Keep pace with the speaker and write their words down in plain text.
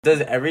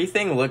Does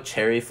everything look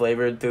cherry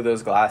flavored through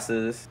those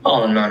glasses?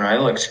 Oh, no, it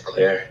looks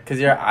clear. Because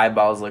your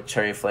eyeballs look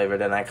cherry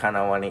flavored and I kind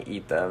of want to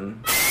eat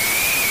them.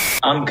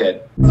 I'm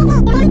good.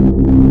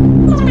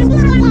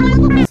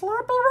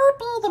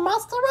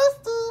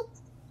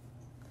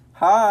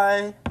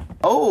 Hi.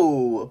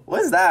 Oh,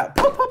 what is that?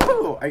 Poo, poo,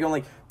 poo. Are you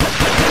going like...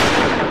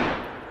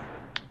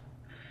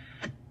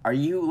 Are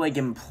you like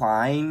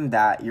implying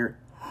that you're...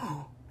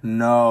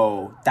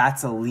 No,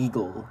 that's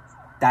illegal.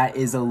 That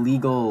is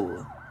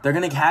illegal. They're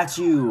gonna catch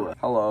you.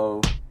 Hello.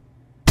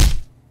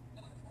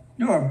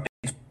 You're a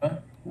bitch, bro.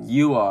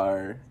 You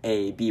are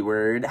a B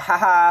word.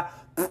 Haha.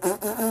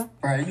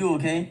 Are you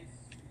okay?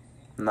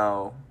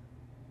 No.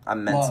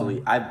 I'm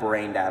mentally... I have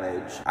brain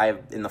damage. I have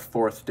in the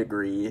 4th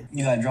degree.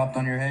 You got dropped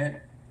on your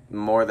head?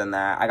 More than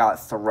that. I got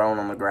thrown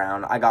on the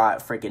ground. I got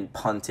freaking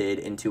punted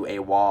into a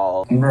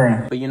wall.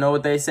 Bruh. But you know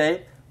what they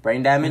say?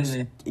 Brain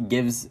damage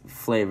gives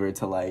flavor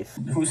to life.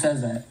 Who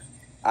says that?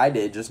 I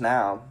did just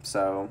now,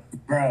 so...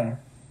 Bruh.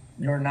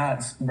 You're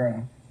nuts,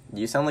 bruh.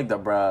 You sound like the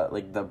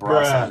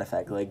bruh sound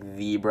effect. Like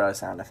the bruh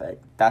sound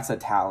effect. That's a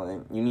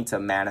talent. You need to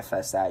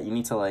manifest that. You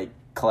need to, like,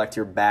 collect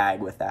your bag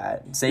with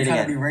that. Say it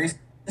again. You trying to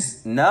be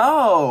racist?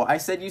 No! I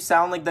said you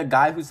sound like the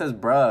guy who says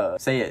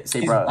bruh. Say it. Say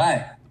He's bruh.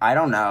 black. I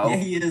don't know. Yeah,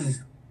 he is.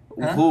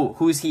 Huh?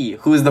 Who's he?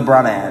 Who's the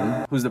bruh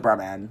man? Who's the bruh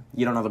man?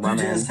 You don't know the bruh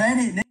man. You just said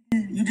it,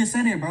 nigga. You just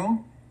said it,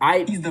 bro.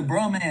 He's the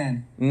bruh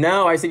man.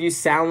 No, I said you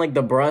sound like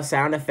the bruh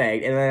sound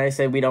effect, and then I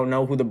said we don't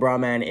know who the bruh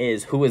man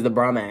is. Who is the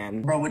bruh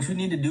man? Bro, what you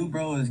need to do,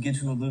 bro, is get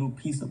you a little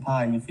piece of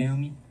pie, you feel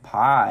me?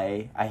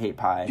 Pie? I hate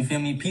pie. You feel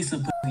me? Piece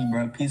of pussy,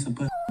 bro. Piece of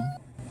pussy.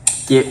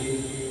 Get...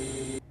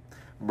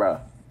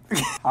 Bruh.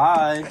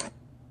 Hi.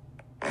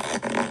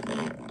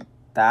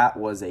 That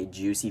was a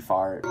juicy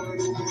fart.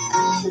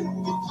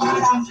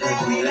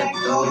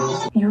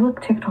 You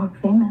look TikTok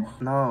famous.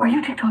 No. Are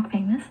you TikTok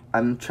famous?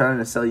 I'm trying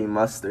to sell you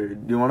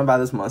mustard. Do you want to buy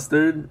this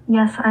mustard?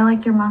 Yes, I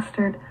like your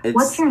mustard.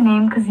 What's your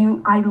name? Because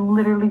I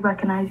literally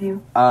recognize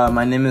you.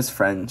 My name is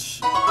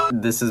French.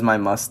 This is my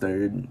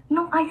mustard.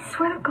 No, I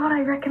swear to God,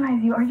 I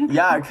recognize you. Are you TikTok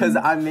Yeah, because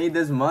famous? I made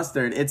this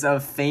mustard. It's a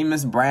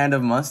famous brand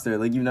of mustard.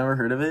 Like, you've never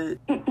heard of it?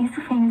 It is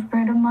a famous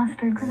brand of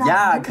mustard.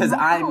 Yeah, because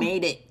I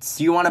made it.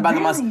 Do you want to buy the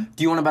Really? mustard?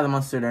 Do you want to buy the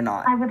mustard or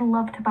not? I would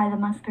love to buy the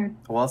mustard.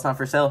 Well, it's not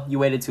for sale. You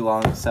waited too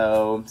long,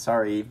 so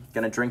sorry.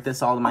 Gonna drink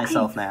this all to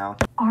myself now.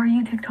 Are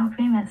you TikTok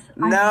famous?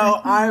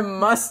 No, I'm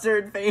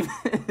mustard famous.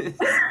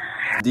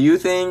 Do you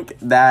think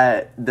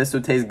that this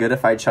would taste good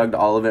if I chugged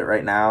all of it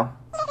right now?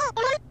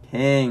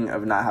 King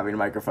of not having a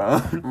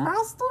microphone.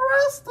 Rusty.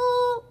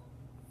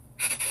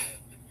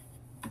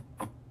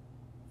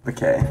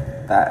 Okay,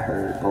 that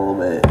hurt a little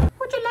bit.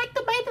 Would you like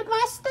to buy the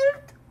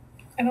mustard?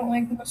 I don't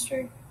like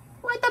mustard.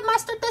 Why the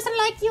mustard doesn't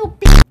like you,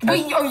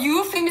 Wait, are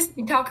you a famous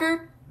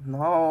TikToker?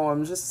 No,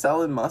 I'm just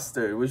selling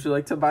mustard. Would you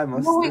like to buy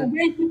mustard?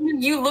 No,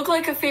 you look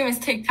like a famous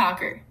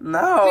TikToker.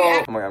 No.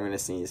 Wait, Oh my God, I'm gonna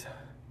sneeze.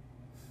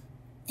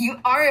 You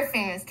are a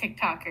famous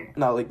TikToker.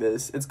 Not like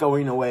this. It's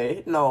going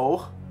away.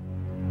 No.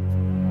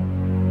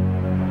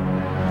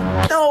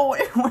 No,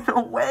 it went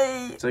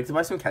away. Would you like to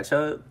buy some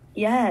ketchup?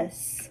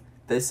 Yes.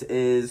 This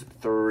is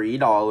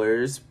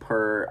 $3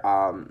 per,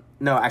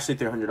 no, actually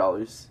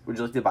 $300. Would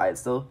you like to buy it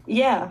still?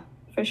 Yeah,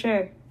 for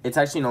sure. It's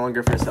actually no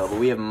longer for sale, but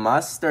we have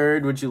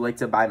mustard. Would you like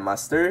to buy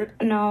mustard?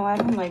 No, I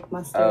don't like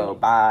mustard. Oh,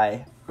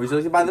 bye. Would you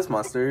like to buy this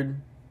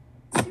mustard?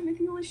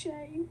 Timothy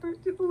Lachey.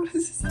 What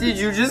is this? Did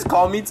you just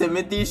call me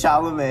Timothy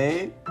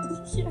Chalamet?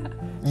 Yeah.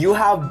 You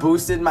have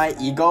boosted my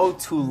ego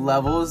to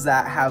levels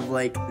that have,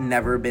 like,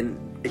 never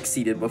been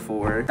exceeded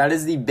before. That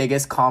is the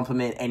biggest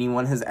compliment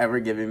anyone has ever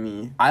given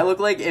me. I look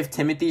like if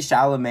Timothy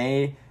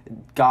Chalamet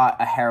got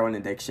a heroin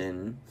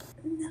addiction.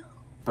 No.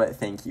 But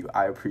thank you.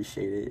 I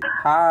appreciate it.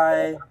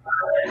 Hi.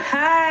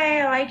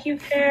 Hi, I like you,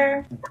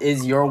 Fair.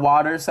 Is your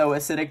water so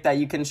acidic that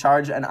you can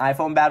charge an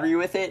iPhone battery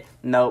with it?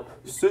 Nope.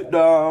 Sit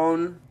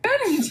down. How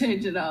do you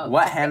change it up?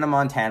 What Hannah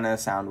Montana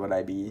sound would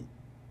I be?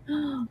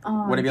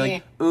 Oh, Would it be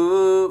like,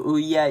 ooh,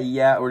 yeah,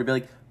 yeah? Or would it be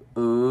like,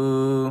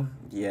 ooh,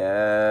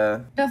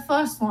 yeah? the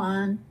first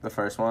one. The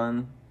first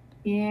one?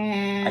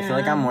 Yeah. I feel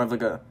like I'm more of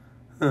like a...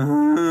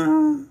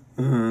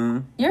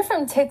 You're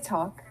from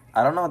TikTok.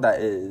 I don't know what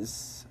that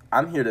is.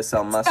 I'm here to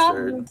sell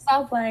mustard.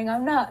 Stop playing.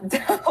 I'm not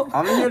dumb.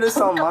 I'm here to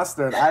sell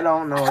mustard. I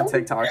don't know what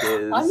TikTok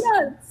is. I'm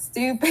not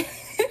stupid.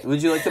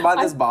 Would you like to buy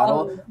this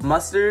bottle?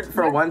 Mustard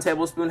for 1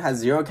 tablespoon has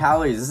 0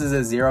 calories. This is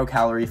a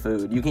 0-calorie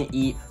food. You can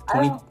eat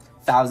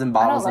 20,000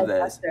 bottles of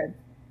this. Mustard.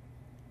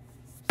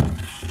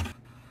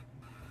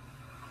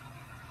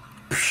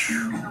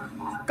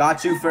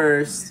 Got you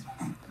first.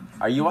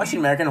 Are you watching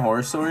American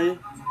Horror Story?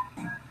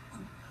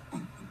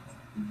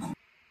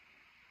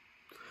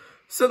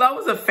 So that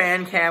was a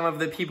fan cam of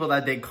the people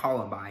that did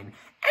Columbine.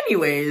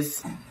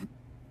 Anyways.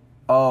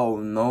 Oh,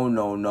 no.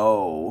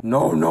 No.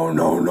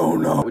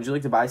 Would you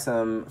like to buy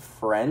some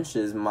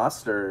French's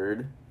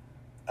mustard?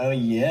 Oh,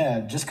 yeah.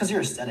 Just because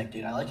you're aesthetic,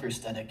 dude. I like your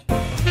aesthetic.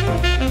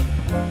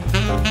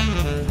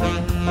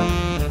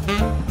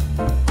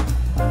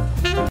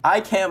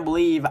 I can't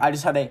believe I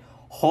just had a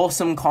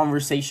wholesome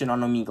conversation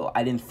on Omegle.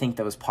 I didn't think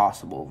that was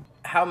possible.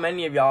 How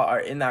many of y'all are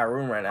in that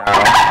room right now?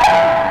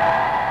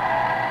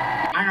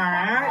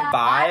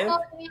 5?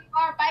 4,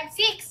 5,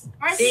 6.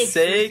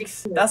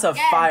 6? That's a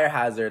fire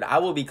hazard. I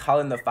will be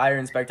calling the fire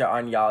inspector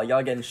on y'all.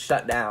 Y'all getting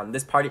shut down.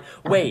 This party.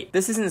 Wait,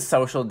 this isn't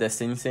social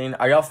distancing.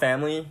 Are y'all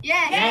family?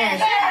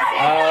 Yes.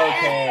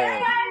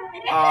 Okay.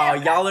 Oh,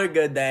 y'all are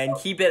good then.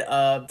 Keep it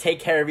up. Take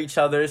care of each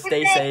other.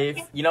 Stay safe.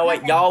 You know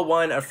what? Y'all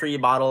won a free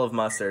bottle of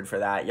mustard for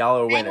that. Y'all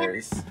are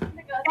winners.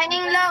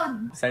 Sending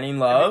load. Sending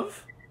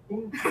love?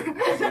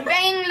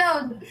 Sending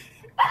load.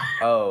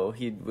 Oh,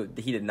 he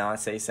did not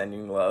say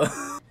sending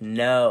love.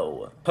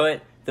 No.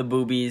 Put the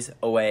boobies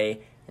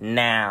away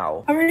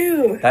now. How are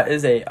you? That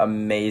is a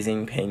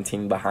amazing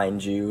painting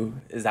behind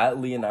you. Is that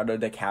Leonardo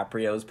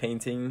DiCaprio's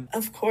painting?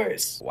 Of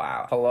course.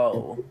 Wow.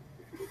 Hello.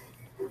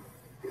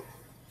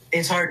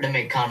 It's hard to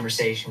make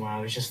conversation when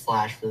I was just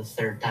flashed for the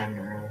 3rd time in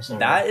a row. So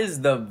That is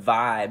the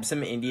vibe.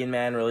 Some Indian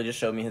man really just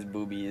showed me his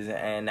boobies,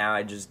 and now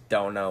I just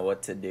don't know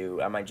what to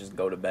do. I might just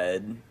go to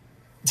bed.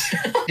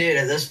 Dude,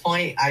 at this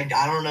point, I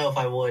don't know if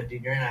I would,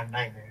 dude. You're gonna have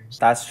nightmares.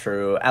 That's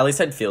true. At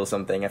least I'd feel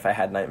something if I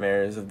had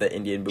nightmares of the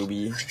Indian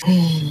boobie.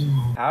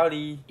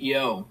 Howdy.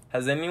 Yo.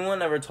 Has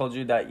anyone ever told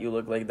you that you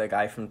look like the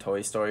guy from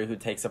Toy Story who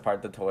takes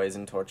apart the toys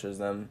and tortures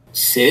them?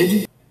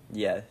 Sid?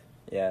 Yeah.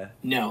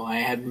 No, I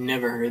have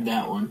never heard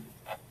that one.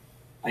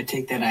 I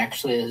take that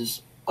actually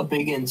as a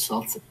big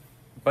insult.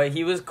 But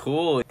he was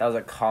cool. That was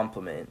a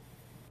compliment.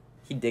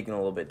 He digging a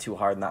little bit too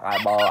hard in the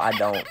eyeball. I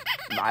don't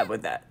vibe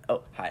with that.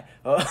 Oh, hi.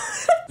 Oh.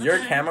 Your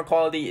camera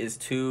quality is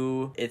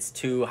too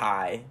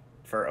high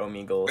for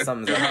Omegle.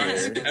 Something's up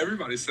here.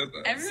 Everybody said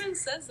that. Everyone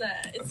says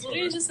that. It's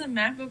literally just a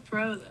MacBook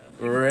Pro,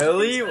 though.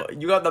 Really?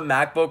 You got the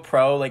MacBook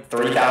Pro like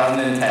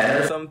 3010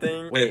 or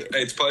something? Wait.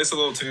 Hey, play us a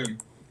little tune.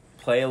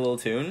 Play a little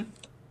tune?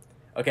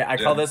 Okay, I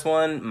call this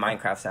one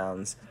Minecraft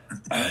sounds.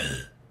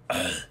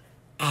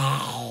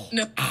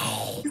 No.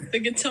 The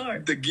guitar.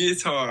 The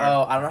guitar.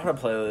 Oh, I don't know how to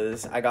play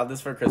this. I got this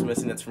for Christmas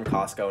and it's from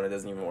Costco and it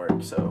doesn't even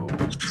work, so.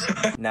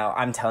 Now,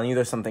 I'm telling you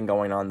there's something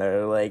going on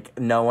there. Like,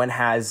 no one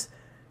has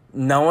a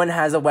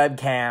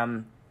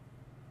webcam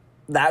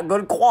that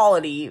good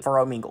quality for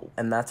Omegle.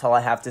 And that's all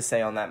I have to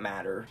say on that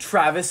matter.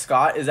 Travis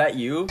Scott, is that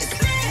you?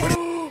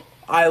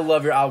 I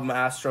love your album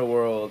Astro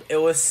World. It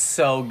was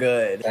so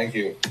good. Thank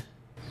you.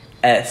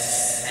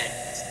 S.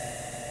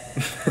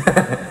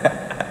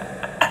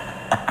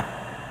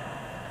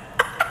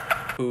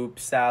 Poop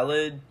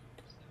salad.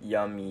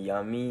 Yummy,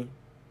 yummy.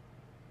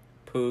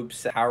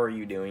 Poops. How are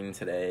you doing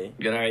today?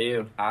 Good, how are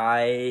you?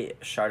 I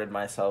sharted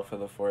myself for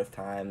the 4th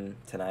time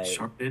tonight.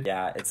 Sharted?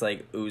 Yeah, it's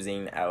like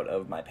oozing out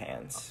of my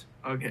pants.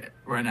 Okay,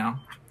 right now?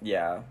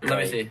 Yeah. Let me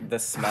like, see. The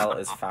smell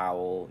is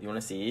foul. You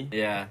want to see?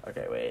 Yeah.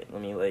 Okay, wait.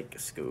 Let me like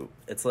scoop.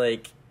 It's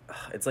like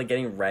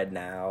getting red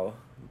now,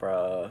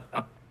 bruh.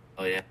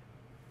 Oh yeah.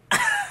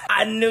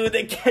 I knew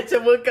the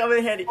ketchup would come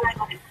in handy.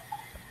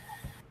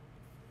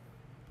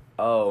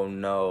 Oh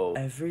no.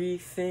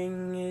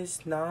 Everything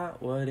is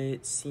not what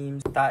it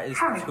seems. That is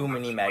too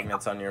many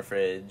magnets on your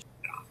fridge.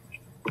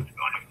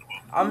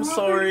 I'm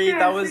sorry,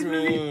 that was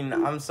mean.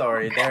 I'm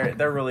sorry.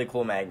 They're really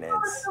cool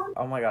magnets.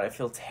 Oh my god, I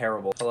feel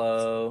terrible.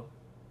 Hello.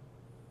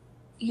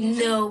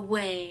 No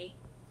way.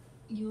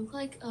 You look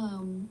like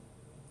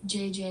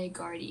JJ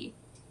Gardy.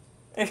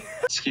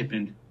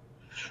 Skipping.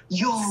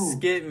 Yo.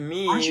 Skip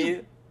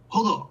me.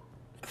 Hold up.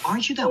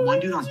 Aren't you that one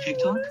dude on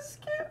TikTok?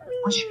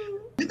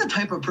 You're the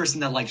type of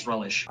person that likes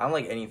relish. I don't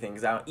like anything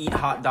because I don't eat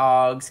hot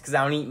dogs, because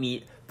I don't eat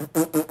meat.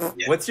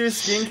 What's your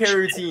skincare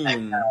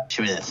routine?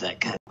 Show me that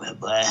fat cut,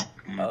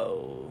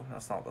 Oh,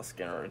 that's not the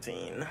skin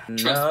routine.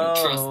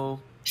 Trust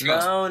me,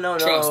 No.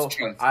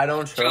 I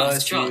don't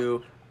trust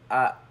you.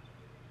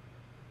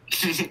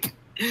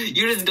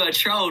 You just got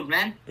trolled,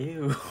 man.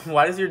 Ew.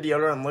 Why does your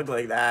deodorant look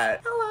like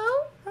that?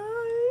 Hello?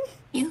 Hi.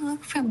 You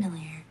look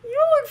familiar.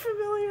 You look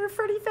familiar,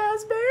 Freddy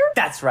Fazbear.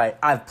 That's right.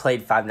 I've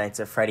played Five Nights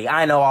at Freddy.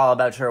 I know all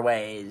about your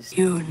ways.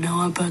 You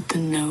know about the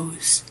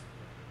nose.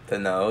 The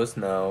nose?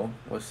 No.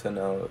 What's the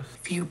nose?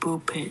 If you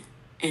boop it,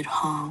 it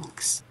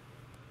honks.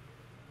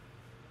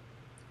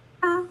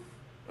 Hello.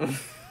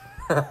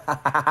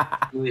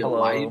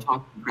 Why are you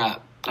talking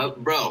crap?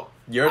 Bro.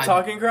 You're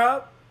talking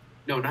crap?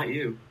 No, not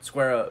you.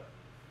 Square up.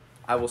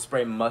 I will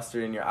spray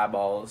mustard in your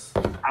eyeballs.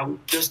 I was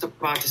just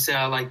about to say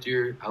I liked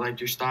your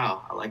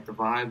style. I like the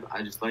vibe.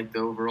 I just like the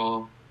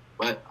overall.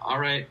 But all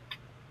right,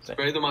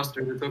 spray the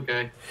mustard. It's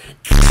okay.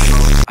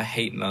 I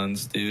hate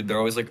nuns, dude. They're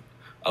always like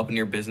up in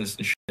your business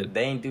and shit.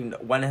 They ain't do.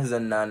 When has a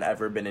nun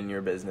ever been in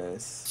your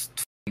business?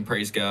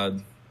 Praise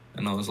God.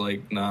 And I was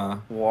like, nah.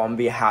 Well, on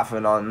behalf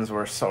of nuns,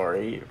 we're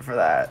sorry for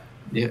that.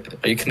 Yeah.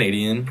 Are you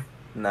Canadian?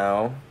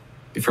 No.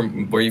 You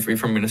from where are you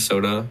from?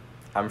 Minnesota?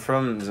 I'm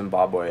from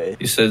Zimbabwe.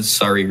 You said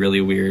sorry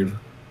really weird.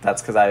 That's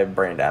because I have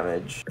brain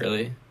damage.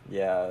 Really?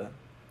 Yeah.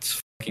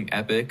 It's fucking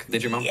epic.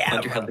 Did your mom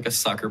punch your head like a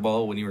soccer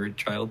ball when you were a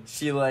child?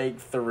 She like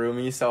threw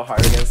me so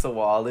hard against the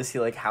wall to see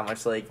like how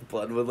much like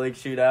blood would like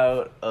shoot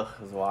out. Ugh,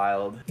 it was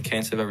wild.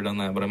 Can't say I've ever done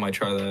that, but I might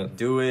try that.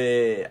 Do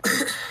it.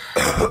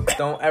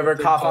 Don't ever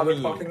cough on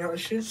me. Talking out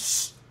shit?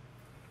 Shh.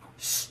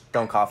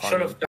 Don't cough on me.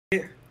 Shut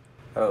up.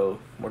 Oh,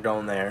 we're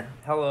going there.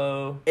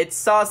 Hello. It's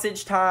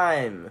sausage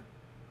time.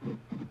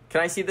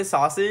 Can I see the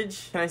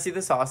sausage? Can I see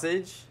the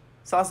sausage?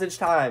 Sausage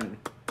time.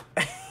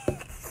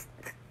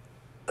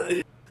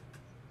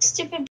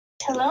 Stupid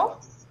hello?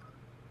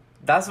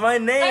 That's my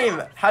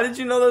name. How did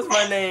you know that's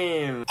my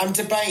name? I'm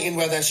debating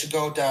whether I should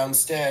go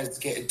downstairs to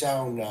get it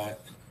down right.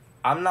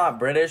 I'm not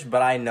British,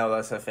 but I know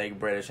that's a fake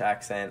British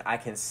accent. I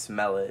can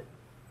smell it.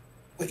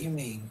 What do you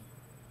mean?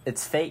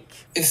 It's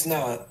fake. It's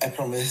not, I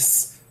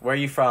promise. Where are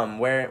you from?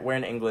 Where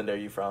in England are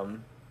you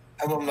from?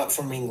 I'm not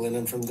from England,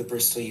 I'm from the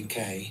Bristol,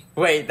 UK.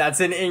 Wait, that's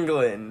in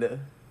England.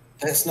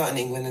 That's not in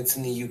England, it's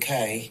in the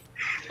UK.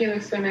 You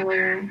look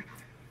familiar.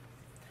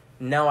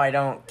 No, I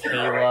don't,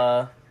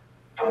 Kayla.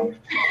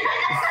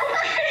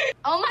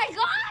 Oh my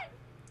god!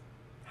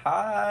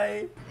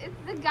 Hi. It's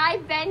the guy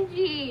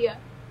Benji.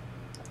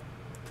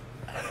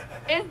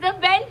 It's the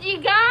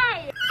Benji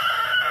guy!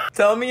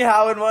 Tell me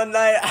how in one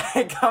night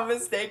I got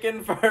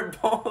mistaken for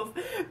both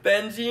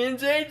Benji and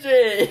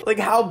JJ. Like,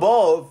 how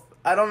both?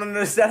 I don't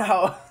understand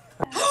how.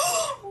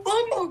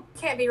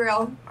 Can't be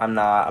real. I'm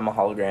not. I'm a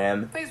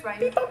hologram. Please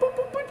write.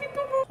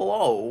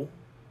 Hello?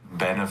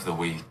 Ben of the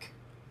week.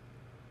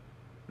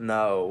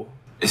 No.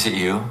 Is it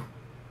you?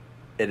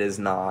 It is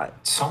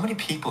not. So many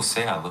people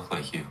say I look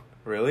like you.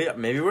 Really?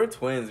 Maybe we're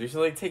twins. We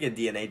should, like, take a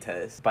DNA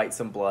test. Bite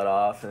some blood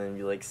off, and then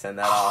you, like, send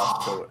that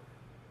off to...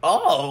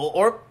 Oh!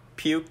 Or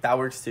puke. That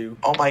works, too.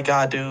 Oh my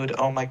god, dude.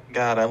 Oh my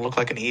god, I look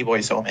like an e-boy,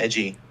 so I'm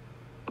edgy.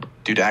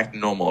 Dude, act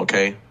normal,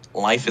 okay?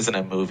 Life isn't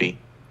a movie.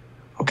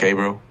 Okay,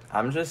 bro?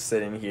 I'm just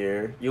sitting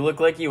here. You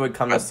look like you would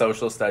come to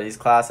social studies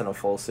class in a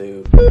full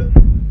suit.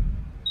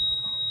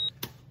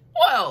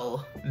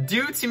 Well,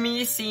 due to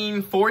me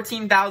seeing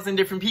 14,000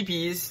 different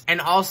peepees,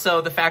 and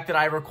also the fact that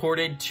I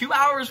recorded 2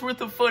 hours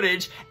worth of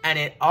footage and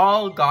it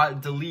all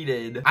got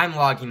deleted, I'm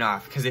logging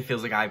off because it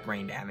feels like I have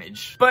brain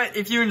damage. But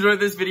if you enjoyed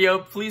this video,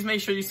 please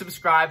make sure you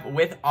subscribe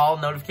with all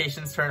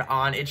notifications turned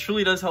on. It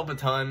truly does help a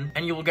ton,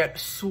 and you will get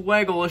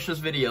swagalicious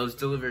videos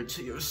delivered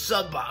to your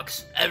sub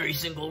box every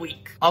single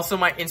week. Also,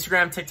 my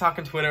Instagram, TikTok,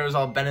 and Twitter is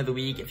all Ben of the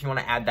Week if you want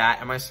to add that,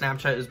 and my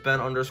Snapchat is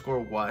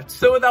Ben_what.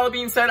 So with all that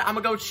being said, I'm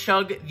gonna go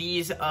chug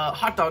these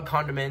hot dog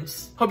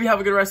condiments. Hope you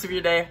have a good rest of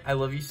your day. I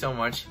love you so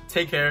much.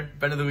 Take care.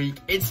 Ben of the Week.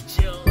 It's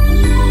chill.